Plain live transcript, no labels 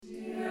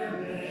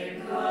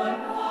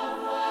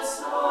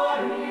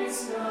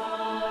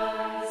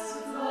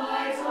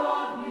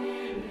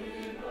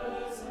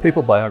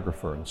Papal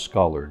biographer and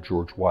scholar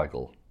George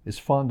Weigel is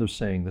fond of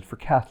saying that for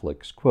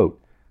Catholics,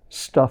 quote,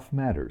 stuff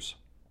matters.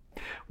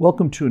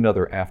 Welcome to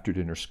another After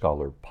Dinner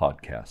Scholar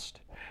podcast.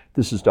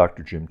 This is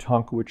Dr. Jim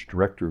Tonkowich,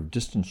 Director of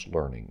Distance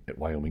Learning at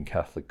Wyoming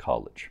Catholic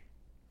College.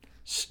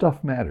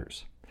 Stuff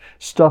matters.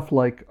 Stuff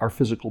like our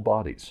physical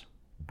bodies,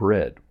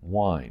 bread,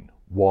 wine,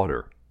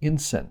 water,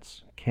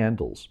 incense,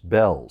 candles,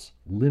 bells,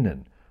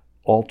 linen,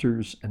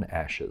 altars, and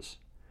ashes.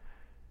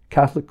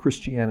 Catholic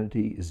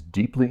Christianity is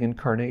deeply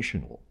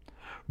incarnational,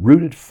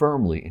 rooted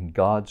firmly in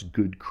God's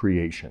good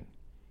creation.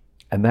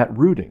 And that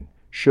rooting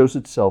shows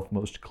itself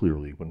most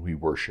clearly when we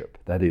worship,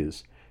 that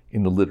is,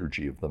 in the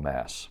liturgy of the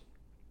Mass.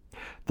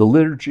 The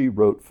liturgy,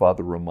 wrote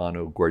Father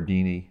Romano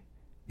Guardini,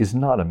 is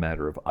not a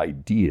matter of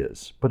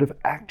ideas, but of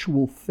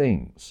actual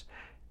things,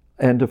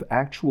 and of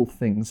actual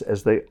things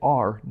as they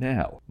are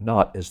now,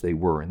 not as they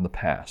were in the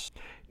past.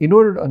 In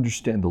order to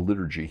understand the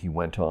liturgy, he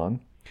went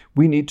on,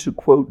 we need to,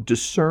 quote,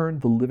 discern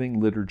the living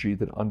liturgy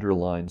that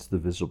underlines the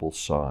visible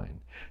sign,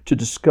 to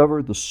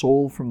discover the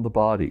soul from the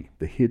body,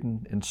 the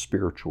hidden and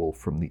spiritual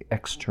from the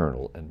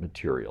external and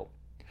material.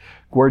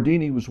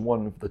 Guardini was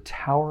one of the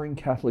towering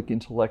Catholic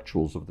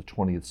intellectuals of the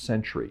 20th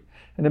century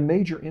and a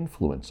major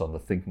influence on the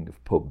thinking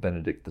of Pope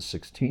Benedict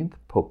XVI,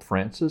 Pope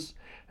Francis,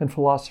 and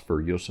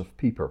philosopher Joseph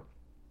Pieper.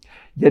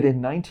 Yet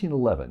in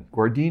 1911,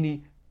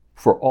 Guardini,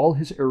 for all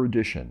his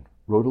erudition,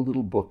 wrote a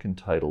little book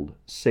entitled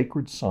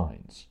Sacred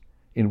Signs,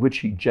 in which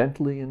he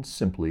gently and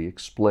simply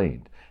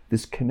explained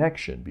this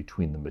connection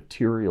between the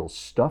material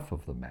stuff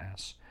of the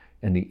Mass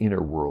and the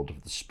inner world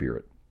of the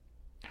Spirit.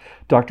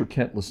 Dr.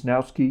 Kent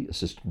Lasnoski,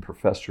 assistant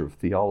professor of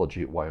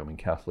theology at Wyoming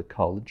Catholic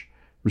College,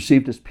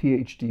 received his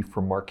PhD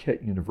from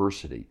Marquette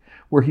University,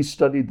 where he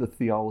studied the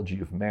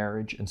theology of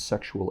marriage and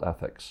sexual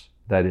ethics,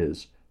 that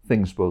is,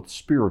 things both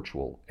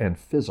spiritual and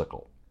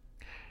physical.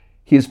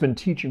 He has been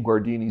teaching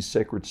Guardini's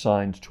Sacred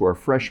Signs to our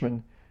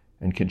freshmen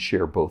and can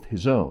share both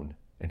his own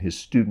and his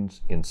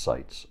students'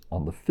 insights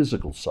on the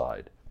physical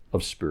side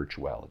of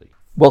spirituality.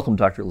 Welcome,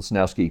 Dr.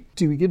 Lasnoski.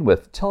 To begin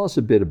with, tell us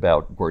a bit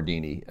about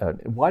Guardini.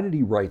 Why did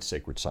he write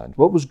Sacred Signs?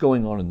 What was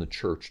going on in the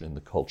church and in the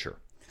culture?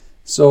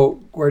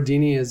 So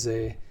Guardini is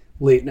a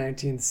late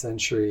 19th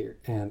century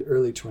and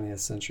early 20th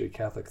century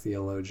Catholic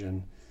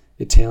theologian,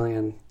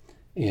 Italian,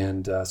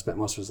 and spent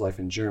most of his life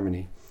in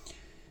Germany.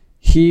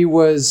 He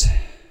was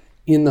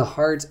in the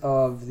heart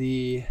of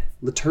the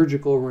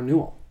liturgical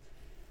renewal.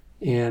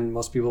 And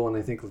most people, when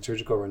they think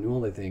liturgical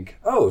renewal, they think,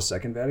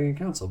 Second Vatican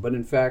Council. But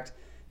in fact,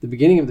 the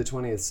beginning of the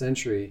 20th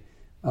century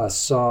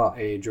saw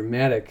a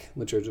dramatic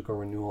liturgical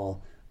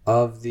renewal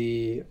of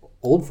the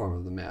old form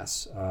of the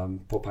Mass.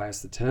 Pope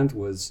Pius X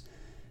was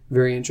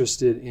very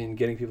interested in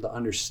getting people to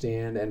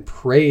understand and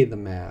pray the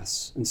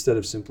Mass instead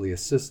of simply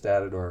assist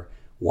at it or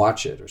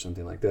watch it or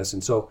something like this.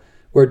 And so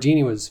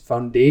Guardini was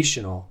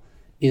foundational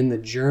in the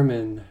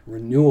German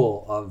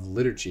renewal of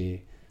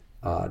liturgy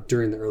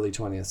during the early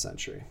 20th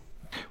century.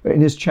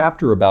 In his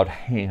chapter about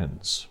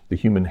hands, the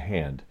human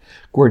hand,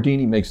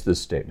 Guardini makes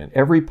this statement: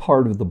 every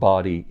part of the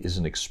body is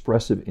an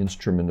expressive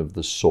instrument of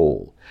the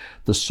soul.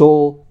 The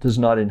soul does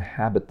not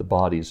inhabit the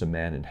body as a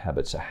man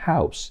inhabits a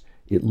house.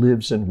 It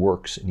lives and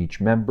works in each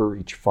member,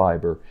 each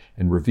fiber,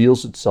 and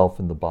reveals itself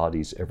in the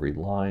body's every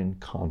line,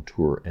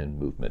 contour, and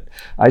movement.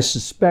 I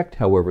suspect,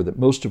 however, that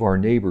most of our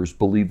neighbors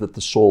believe that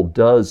the soul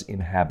does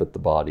inhabit the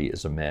body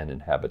as a man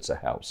inhabits a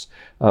house.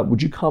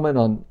 Would you comment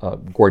on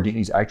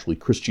Guardini's, actually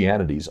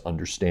Christianity's,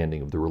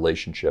 understanding of the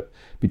relationship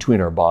between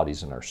our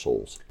bodies and our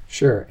souls?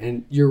 Sure,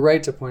 and you're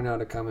right to point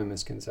out a common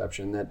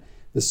misconception that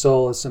the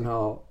soul is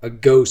somehow a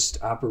ghost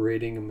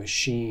operating a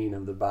machine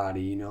of the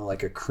body,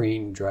 like a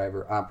crane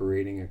driver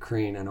operating a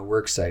crane on a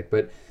work site.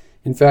 But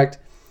in fact,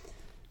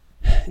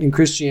 in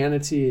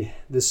Christianity,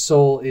 the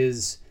soul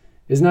is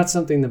not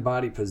something the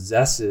body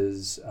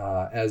possesses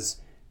as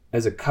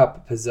a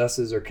cup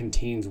possesses or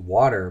contains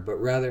water, but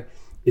rather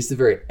it's the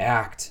very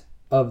act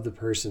of the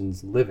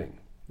person's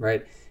living,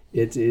 right?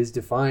 It is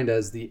defined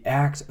as the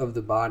act of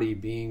the body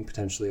being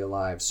potentially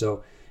alive.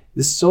 So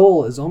the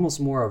soul is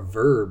almost more a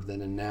verb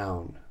than a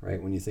noun,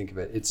 right? When you think of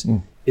it,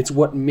 it's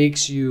what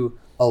makes you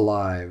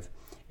alive.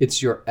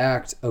 It's your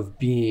act of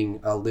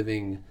being a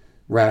living,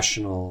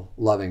 rational,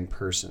 loving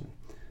person.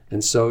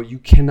 And so you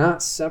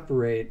cannot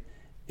separate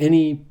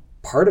any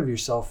part of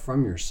yourself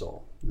from your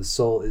soul. The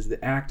soul is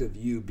the act of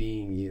you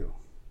being you.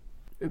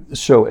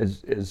 So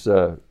as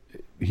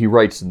he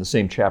writes in the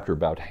same chapter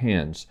about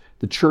hands,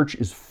 the church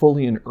is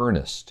fully in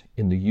earnest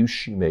in the use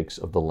she makes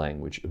of the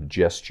language of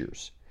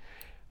gestures.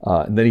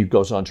 And then he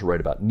goes on to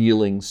write about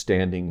kneeling,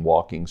 standing,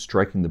 walking,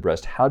 striking the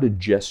breast. How do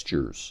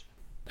gestures,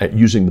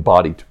 using the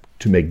body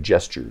to make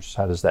gestures,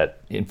 how does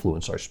that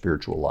influence our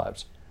spiritual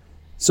lives?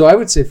 So I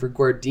would say for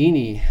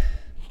Guardini,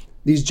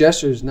 these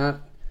gestures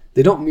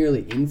they don't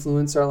merely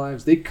influence our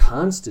lives, they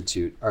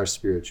constitute our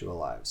spiritual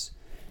lives.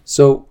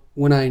 So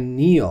when I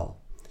kneel,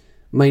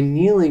 my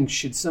kneeling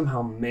should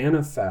somehow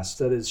manifest,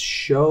 that is,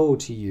 show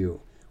to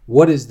you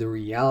what is the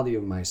reality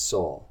of my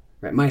soul.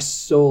 Right? My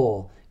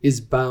soul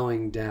is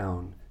bowing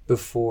down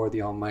before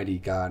the Almighty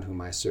God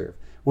whom I serve.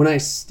 When I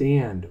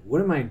stand,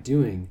 what am I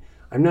doing?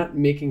 I'm not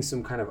making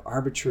some kind of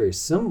arbitrary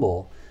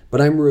symbol, but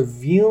I'm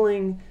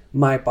revealing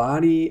my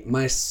body,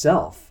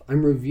 myself.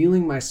 I'm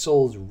revealing my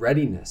soul's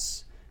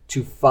readiness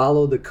to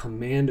follow the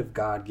command of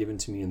God given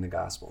to me in the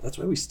gospel. That's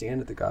why we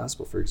stand at the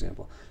gospel, for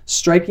example.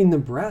 Striking the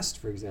breast,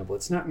 for example.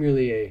 It's not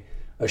merely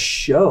a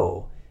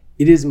show.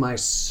 It is my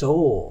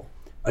soul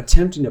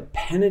attempting to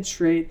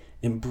penetrate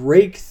and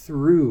break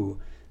through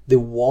the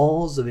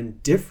walls of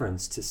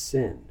indifference to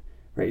sin.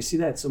 Right? You see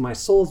that? So my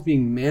soul is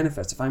being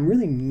manifest. If I'm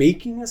really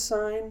making a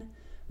sign,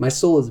 my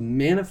soul is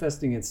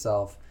manifesting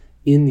itself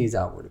in these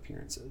outward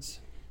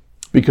appearances.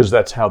 Because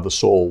that's how the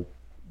soul,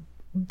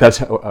 that's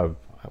how,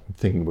 I'm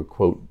thinking of a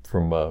quote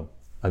from,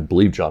 I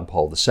believe, John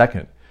Paul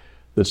II,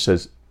 that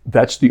says,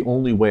 that's the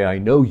only way I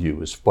know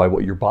you is by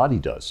what your body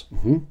does.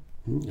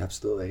 Mm-hmm.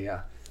 Absolutely,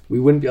 yeah. We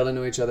wouldn't be able to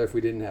know each other if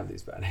we didn't have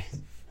these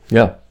bodies.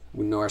 Yeah.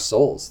 We know our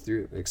souls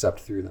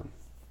except through them.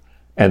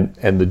 And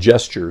the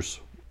gestures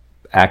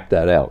act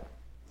that out.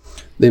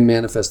 They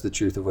manifest the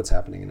truth of what's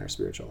happening in our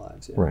spiritual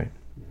lives. Yeah. Right.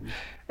 Mm-hmm.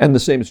 And the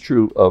same is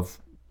true of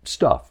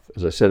stuff.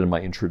 As I said in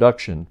my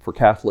introduction, for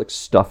Catholics,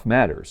 stuff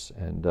matters.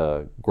 And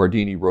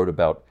Guardini wrote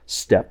about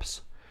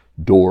steps,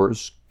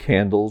 doors,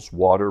 candles,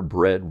 water,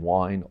 bread,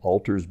 wine,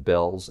 altars,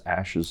 bells,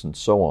 ashes, and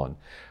so on.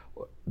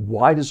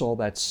 Why does all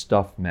that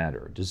stuff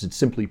matter? Does it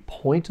simply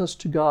point us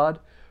to God,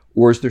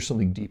 or is there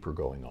something deeper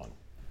going on?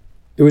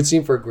 It would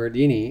seem for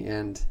Guardini,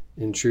 and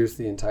in truth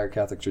the entire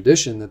Catholic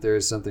tradition, that there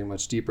is something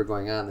much deeper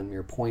going on than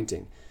mere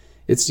pointing.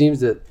 It seems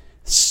that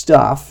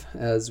stuff,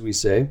 as we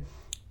say,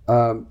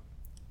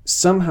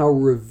 somehow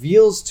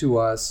reveals to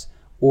us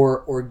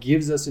or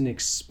gives us an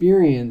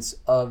experience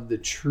of the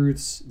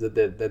truths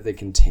that they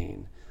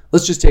contain.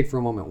 Let's just take for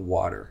a moment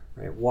water,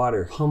 right?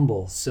 Water,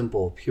 humble,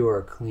 simple,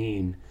 pure,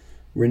 clean,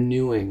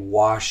 renewing,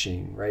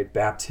 washing, right?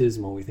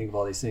 Baptismal, we think of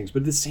all these things.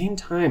 But at the same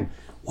time,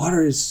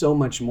 water is so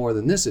much more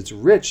than this. It's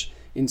rich.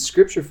 In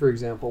Scripture, for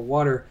example,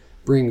 water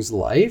brings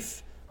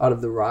life out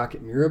of the rock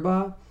at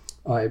Meribah.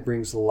 It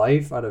brings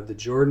life out of the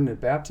Jordan at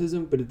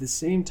baptism. But at the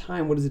same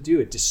time, what does it do?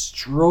 It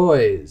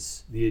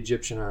destroys the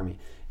Egyptian army.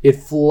 It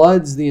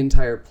floods the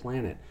entire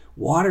planet.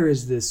 Water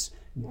is this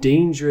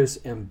dangerous,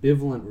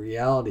 ambivalent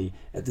reality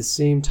at the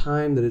same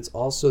time that it's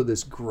also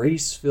this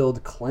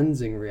grace-filled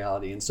cleansing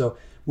reality. And so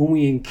when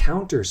we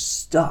encounter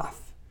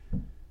stuff,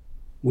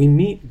 we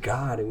meet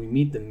God and we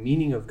meet the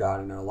meaning of God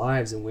in our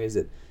lives in ways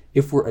that,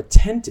 if we're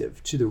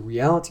attentive to the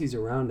realities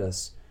around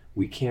us,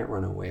 we can't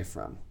run away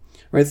from.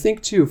 Right?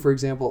 Think too, for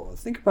example,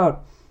 think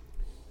about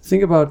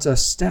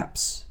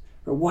steps.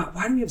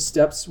 Why do we have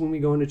steps when we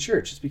go into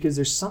church? It's because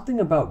there's something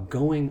about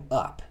going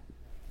up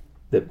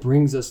that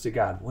brings us to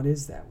God. What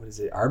is that? What is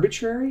it?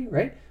 Arbitrary,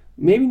 right?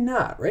 Maybe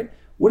not, right?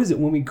 What is it?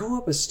 When we go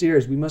up a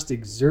stairs, we must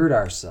exert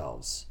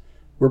ourselves.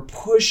 We're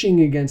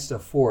pushing against a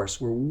force.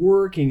 We're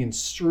working and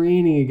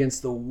straining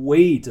against the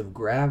weight of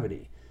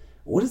gravity.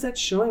 What is that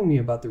showing me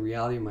about the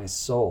reality of my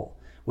soul?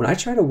 When I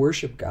try to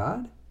worship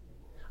God,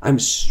 I'm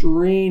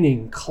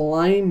straining,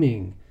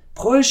 climbing,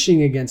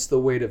 pushing against the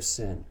weight of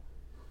sin,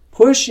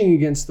 pushing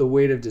against the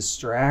weight of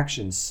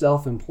distraction,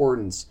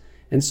 self-importance.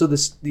 And so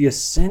the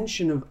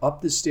ascension of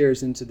up the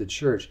stairs into the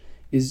church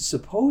is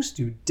supposed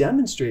to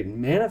demonstrate and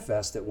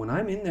manifest that when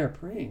I'm in there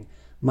praying,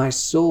 my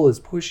soul is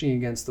pushing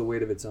against the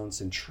weight of its own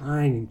sin,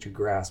 trying to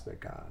grasp at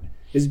God.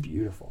 It's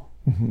beautiful.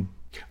 Mm-hmm.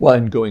 Well,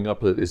 and going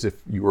up as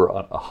if you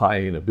were high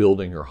in a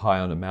building or high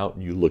on a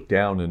mountain, you look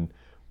down and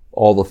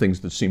all the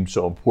things that seem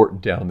so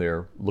important down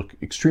there look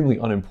extremely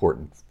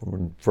unimportant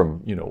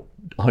from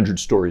 100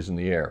 stories in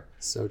the air.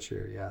 So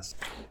true, yes.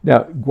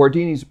 Now,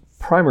 Guardini's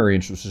primary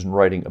interest is in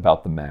writing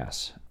about the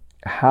Mass.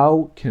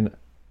 How can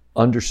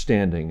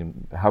understanding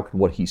and how can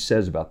what he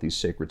says about these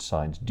sacred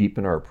signs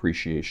deepen our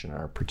appreciation and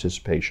our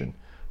participation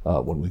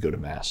when we go to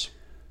Mass?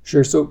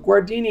 Sure. So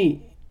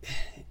Guardini,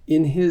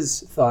 in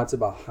his thoughts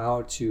about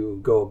how to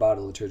go about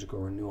a liturgical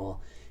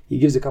renewal, he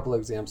gives a couple of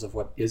examples of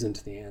what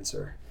isn't the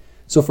answer.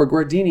 So for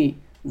Guardini,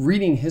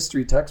 reading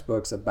history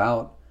textbooks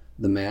about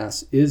the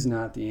Mass is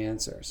not the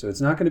answer. So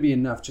it's not going to be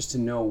enough just to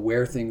know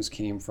where things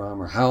came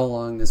from or how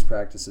long this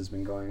practice has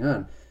been going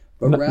on.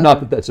 But not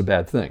that that's a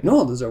bad thing.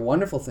 No, those are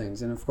wonderful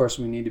things. And of course,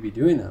 we need to be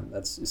doing them.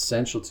 That's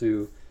essential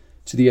to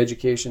the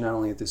education, not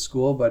only at this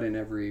school, but in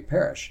every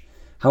parish.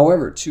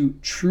 However, to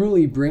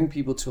truly bring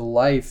people to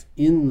life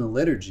in the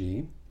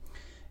liturgy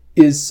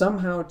is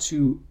somehow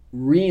to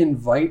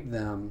re-invite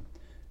them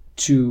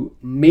to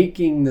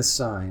making the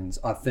signs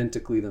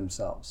authentically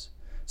themselves.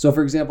 So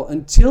for example,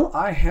 until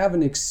I have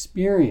an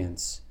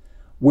experience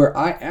where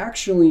I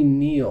actually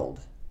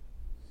kneeled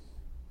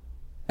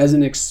as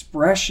an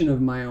expression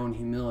of my own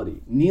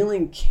humility,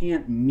 kneeling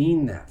can't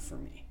mean that for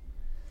me.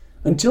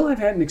 Until I've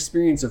had an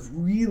experience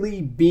of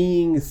really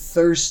being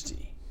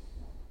thirsty,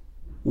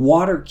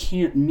 water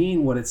can't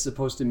mean what it's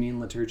supposed to mean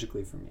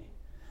liturgically for me.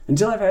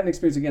 Until I've had an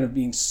experience again of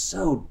being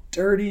so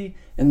dirty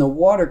and the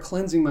water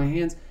cleansing my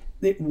hands,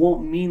 it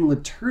won't mean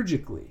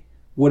liturgically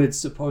what it's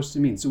supposed to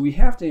mean. So we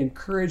have to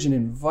encourage and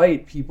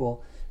invite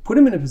people, put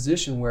them in a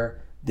position where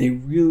they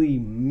really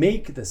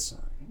make the sign,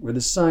 where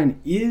the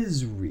sign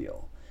is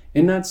real.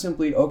 And not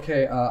simply,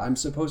 okay, I'm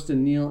supposed to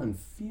kneel and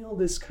feel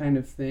this kind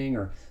of thing,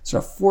 or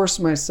sort of force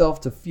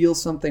myself to feel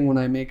something when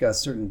I make a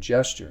certain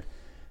gesture.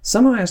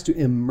 Somehow it has to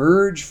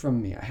emerge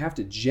from me. I have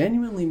to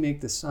genuinely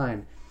make the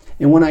sign.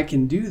 And when I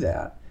can do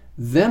that,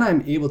 then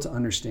I'm able to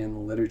understand the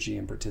liturgy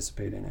and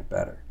participate in it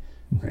better,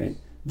 right?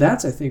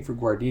 That's, I think, for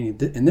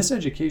Guardini. And this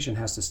education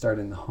has to start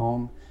in the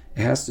home.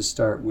 It has to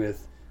start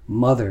with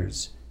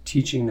mothers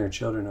teaching their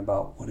children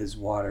about what is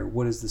water,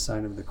 what is the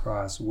sign of the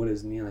cross, what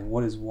is kneeling,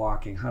 what is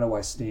walking, how do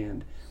I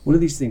stand, what do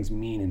these things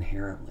mean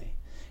inherently?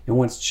 And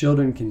once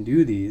children can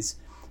do these,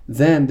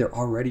 then they're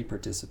already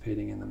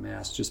participating in the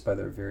Mass just by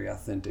their very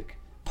authentic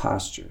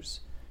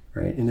postures,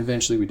 right? And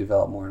eventually we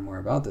develop more and more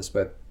about this.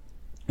 But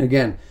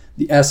again,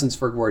 the essence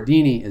for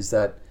Guardini is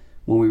that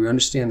when we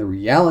understand the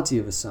reality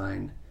of a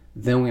sign,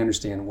 then we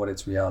understand what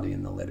its reality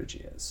in the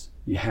liturgy is.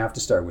 You have to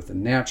start with the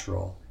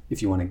natural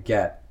if you want to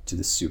get to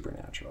the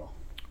supernatural.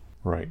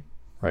 Right.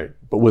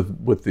 But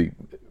with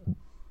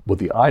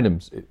the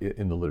items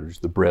in the liturgy,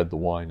 the bread, the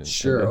wine, and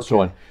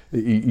so on,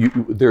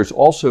 there's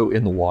also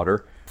in the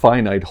water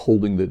finite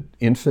holding the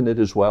infinite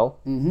as well.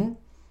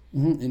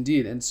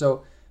 Indeed. And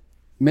so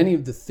many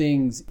of the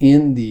things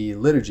in the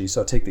liturgy,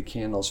 so take the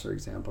candles, for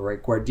example,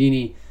 right?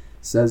 Guardini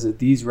says that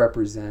these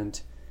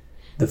represent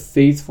the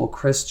faithful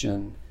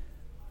Christian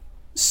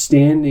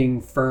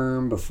standing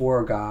firm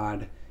before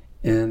God,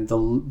 and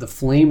the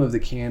flame of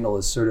the candle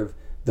is sort of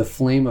the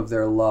flame of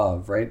their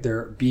love, right?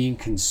 They're being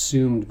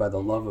consumed by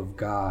the love of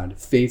God,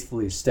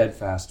 faithfully,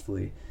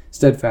 steadfastly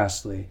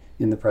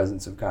in the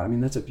presence of God. I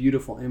mean, that's a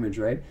beautiful image,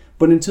 right?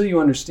 But until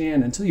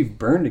you've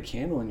burned a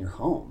candle in your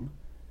home,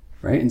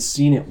 right, and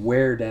seen it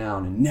wear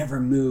down and never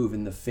move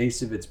in the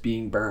face of its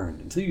being burned,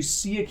 until you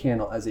see a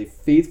candle as a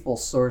faithful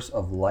source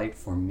of light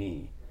for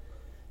me,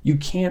 you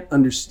can't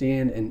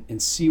understand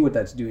and see what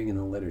that's doing in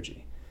the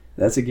liturgy.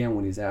 That's again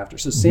what he's after.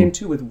 So same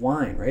too with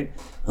wine, right?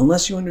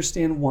 Unless you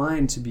understand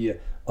wine to be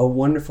a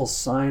wonderful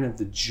sign of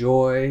the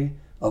joy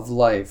of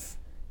life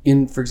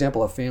in, for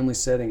example, a family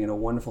setting and a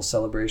wonderful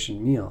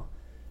celebration meal,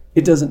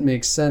 it doesn't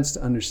make sense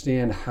to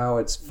understand how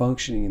it's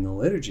functioning in the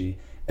liturgy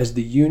as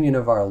the union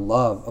of our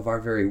love, of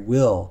our very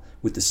will,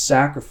 with the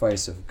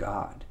sacrifice of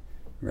God,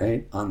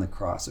 right, on the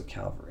cross of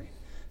Calvary.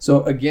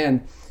 So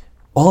again,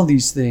 all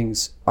these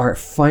things are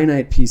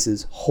finite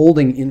pieces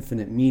holding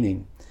infinite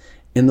meaning,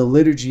 and the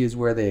liturgy is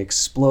where they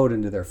explode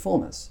into their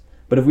fullness.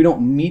 But if we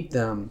don't meet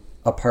them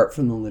apart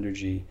from the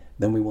liturgy,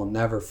 then we will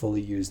never fully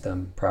use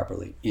them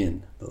properly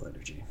in the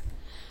liturgy.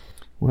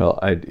 Well,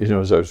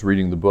 as I was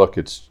reading the book,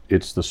 it's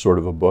the sort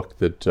of a book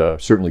that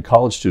certainly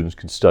college students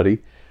can study,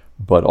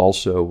 but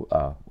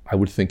also I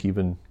would think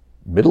even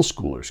middle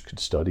schoolers could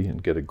study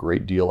and get a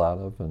great deal out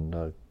of and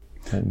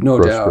no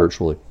grow doubt.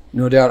 spiritually.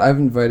 No doubt. I've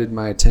invited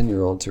my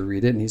 10-year-old to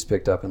read it, and he's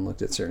picked up and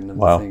looked at certain of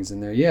the things in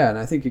there. Yeah, and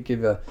I think it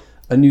gave a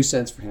new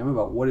sense for him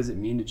about what does it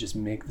mean to just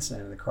make the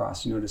sign of the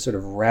cross, to sort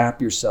of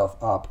wrap yourself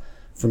up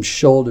from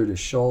shoulder to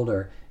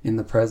shoulder in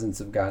the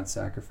presence of God's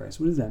sacrifice.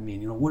 What does that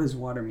mean? What does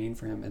water mean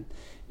for him? And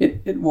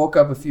it woke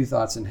up a few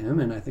thoughts in him,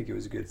 and I think it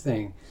was a good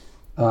thing.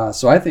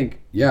 So I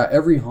think,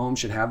 every home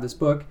should have this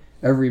book.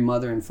 Every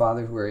mother and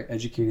father who are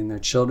educating their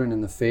children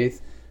in the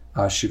faith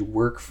should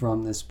work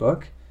from this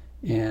book,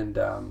 and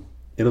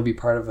it'll be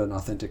part of an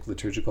authentic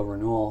liturgical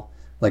renewal,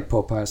 like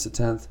Pope Pius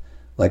X,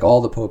 like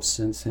all the popes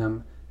since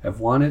him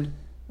have wanted,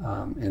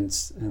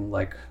 and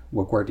like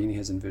what Guardini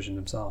has envisioned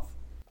himself.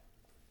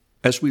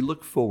 As we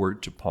look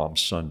forward to Palm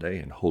Sunday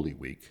and Holy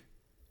Week,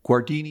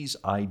 Guardini's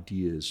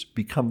ideas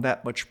become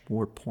that much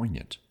more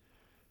poignant.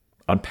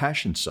 On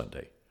Passion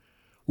Sunday,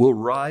 we'll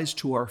rise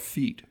to our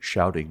feet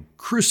shouting,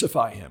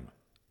 "Crucify him!"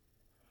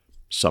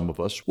 Some of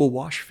us will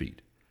wash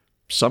feet.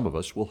 Some of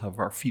us will have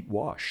our feet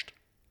washed.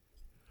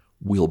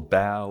 We'll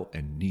bow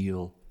and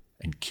kneel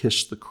and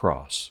kiss the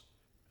cross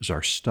as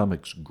our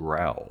stomachs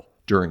growl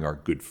during our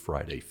Good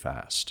Friday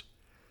fast.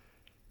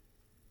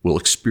 We'll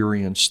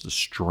experience the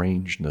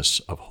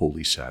strangeness of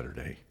Holy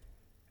Saturday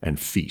and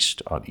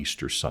feast on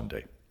Easter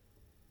Sunday.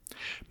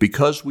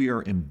 Because we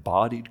are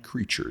embodied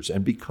creatures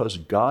and because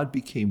God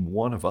became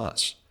one of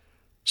us,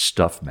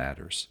 stuff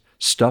matters.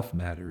 Stuff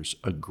matters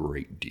a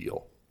great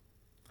deal.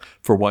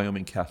 For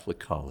Wyoming Catholic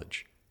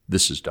College,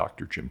 this is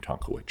Dr. Jim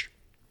Tonkowich.